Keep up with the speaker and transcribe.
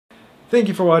Thank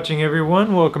you for watching,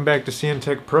 everyone. Welcome back to CN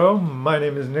Tech Pro. My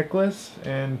name is Nicholas,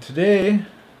 and today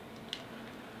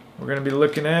we're going to be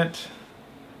looking at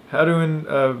how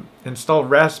to install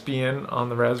Raspian on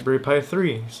the Raspberry Pi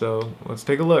 3. So let's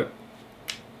take a look.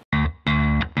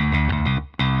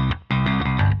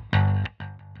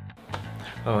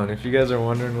 Oh, and if you guys are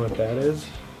wondering what that is,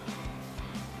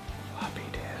 floppy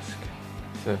disk.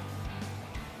 It's a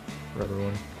rubber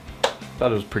one.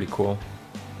 Thought it was pretty cool.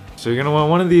 So you're gonna want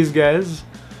one of these guys,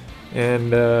 and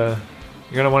you're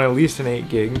gonna want at least an 8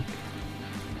 gig.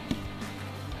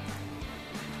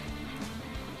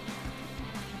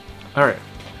 All right.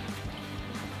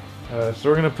 So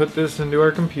we're gonna put this into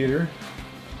our computer.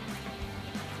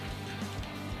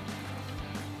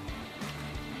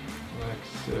 Like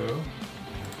so.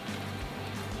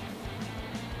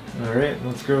 All right,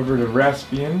 let's go over to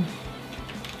Raspian.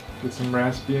 Get some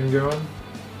Raspian going.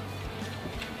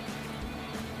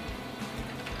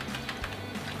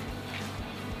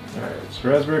 Alright, it's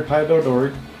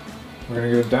raspberrypi.org. We're going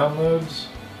to go downloads.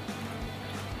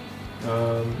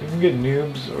 You can get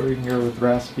Noobs or you can go with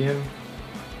Raspian.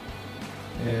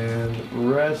 And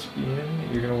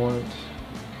Raspian, you're going to want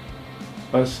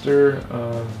Buster.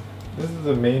 This is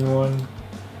the main one.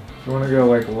 If you want to go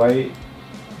like light, you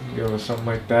can go with something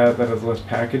like that has less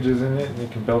packages in it and you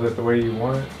can build it the way you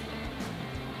want.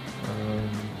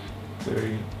 So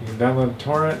you can download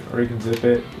torrent or you can zip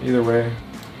it, either way.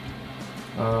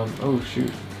 Oh shoot,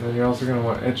 and then you're also going to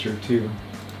want Etcher too.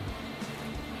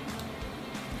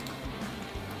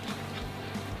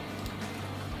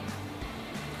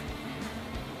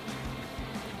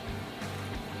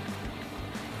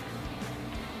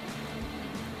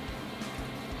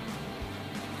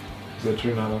 Is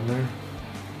Etcher not on there?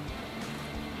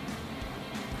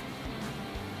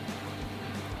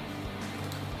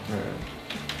 Alright.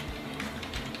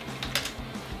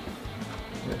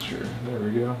 Etcher, there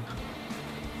we go.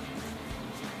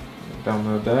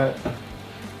 Download that. Let's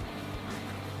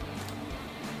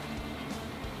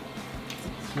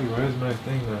see, why is my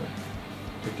thing not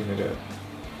picking it up?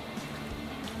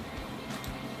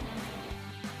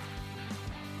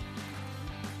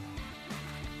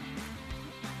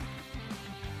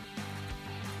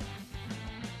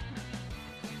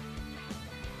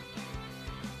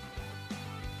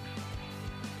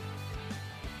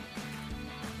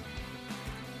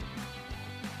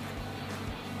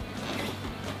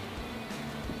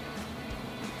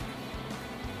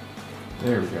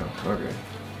 There we go. Okay.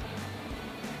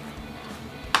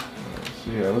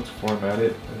 So yeah, let's format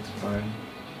it. That's fine.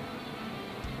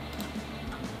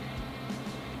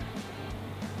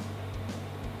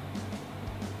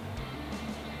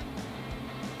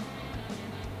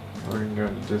 Or we can go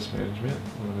into disk management,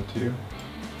 one of the two.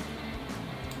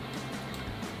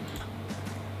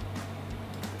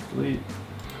 Delete.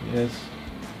 Yes.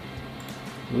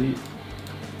 Delete.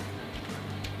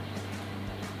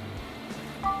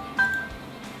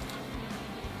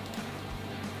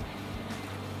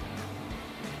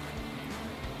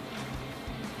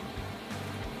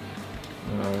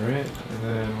 Alright, and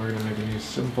then we're going to make a new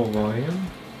simple volume.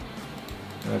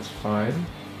 That's fine.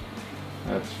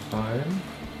 That's fine.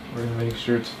 We're going to make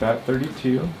sure it's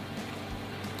FAT32.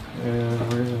 And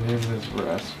we're going to name this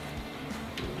Raspian.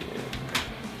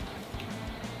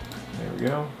 There we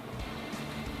go.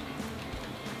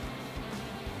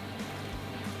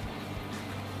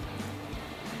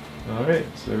 Alright,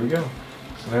 so there we go.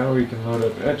 So now we can load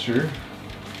up Etcher.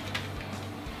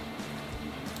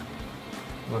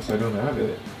 Unless I don't have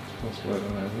it. That's why I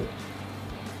don't have it.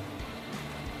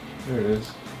 There it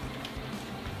is.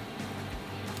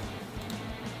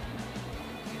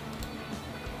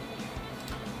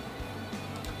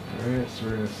 Alright, so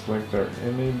we're going to select our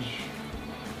image.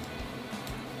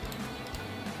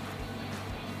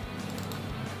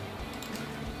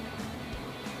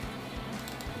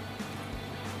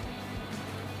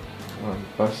 On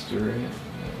Buster, right?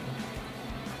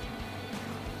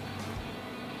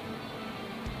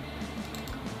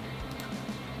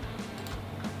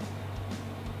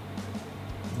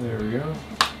 There we go.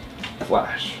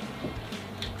 Flash.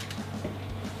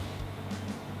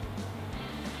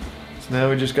 So now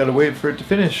we just gotta wait for it to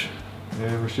finish,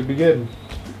 and we should be good.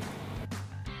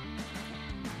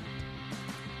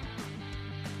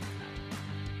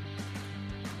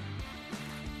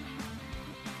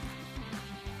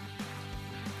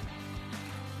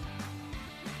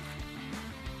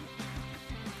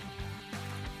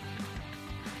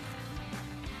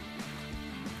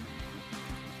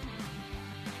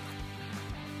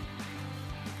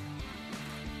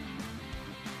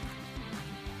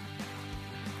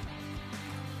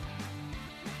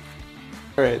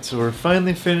 Alright, so we're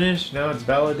finally finished. Now it's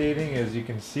validating, as you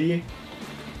can see.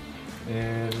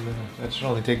 And that should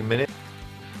only take a minute.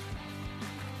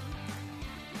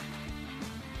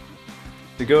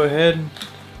 To go ahead,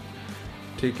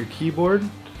 take your keyboard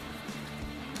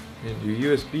and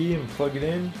your USB and plug it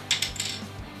in.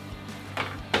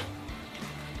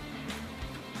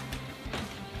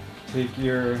 Take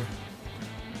your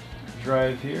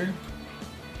drive here.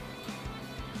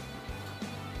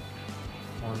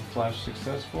 On flash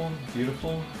successful,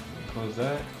 beautiful. Close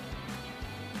that.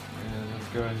 And let's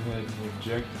go ahead and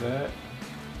eject that.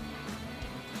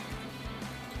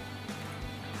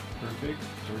 Perfect.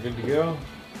 So we're good to go.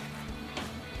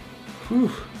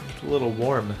 Whew, it's a little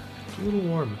warm. It's a little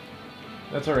warm.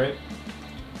 That's alright.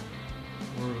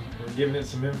 We're giving it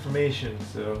some information,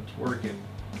 so it's working.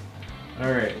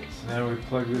 Alright, so now we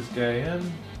plug this guy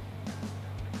in.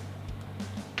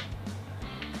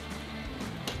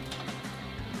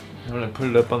 I'm going to put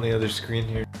it up on the other screen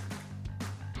here.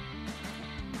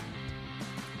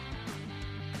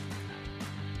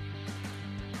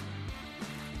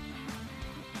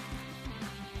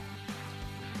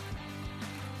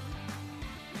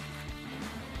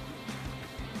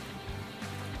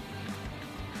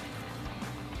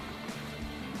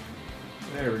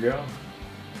 There we go.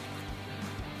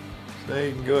 So now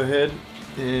you can go ahead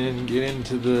and get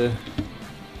into the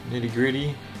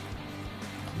nitty-gritty.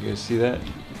 You guys see that?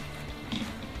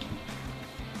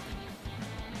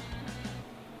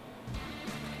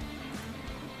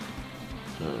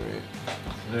 Alright,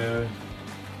 now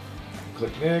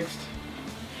click next.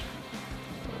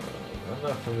 I'm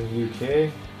not from the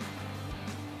UK,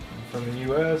 I'm from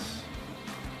the US,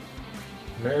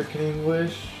 American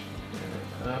English,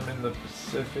 I'm in the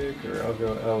Pacific, or I'll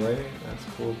go LA, that's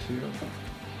cool too.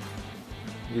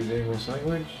 Use English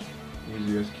language,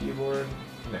 use US keyboard,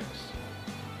 next.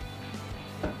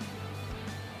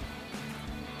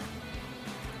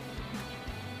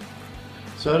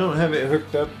 So I don't have it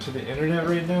hooked up to the internet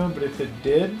right now, but if it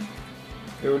did,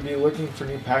 it would be looking for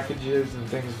new packages and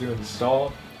things to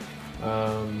install.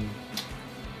 Of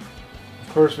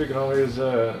course, we can always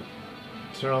turn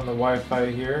on the Wi-Fi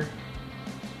here.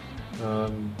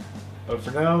 But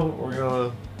for now, we're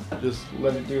gonna just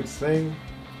let it do its thing.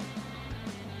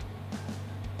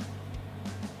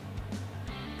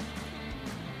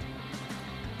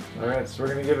 Alright, so we're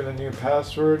gonna give it a new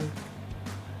password.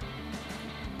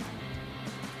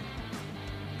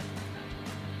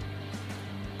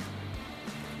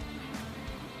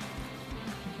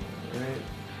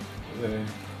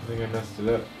 I think I messed it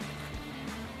up.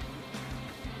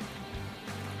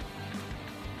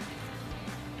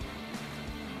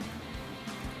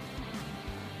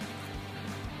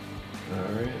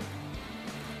 Alright.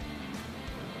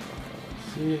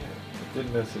 Let's see, it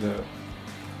did mess it up.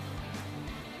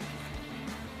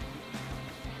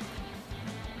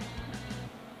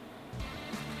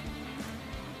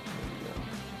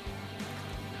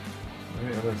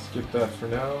 Alright, I'm going to skip that for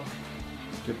now.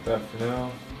 Skip that for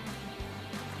now.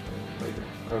 And later.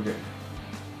 Okay.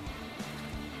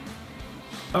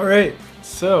 Alright,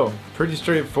 so pretty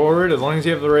straightforward. As long as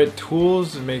you have the right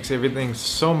tools, it makes everything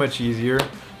so much easier.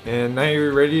 And now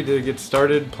you're ready to get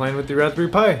started playing with your Raspberry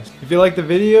Pi. If you liked the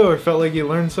video or felt like you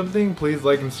learned something, please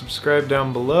like and subscribe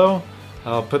down below.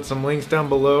 I'll put some links down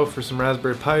below for some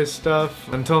Raspberry Pi stuff.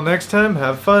 Until next time,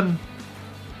 have fun!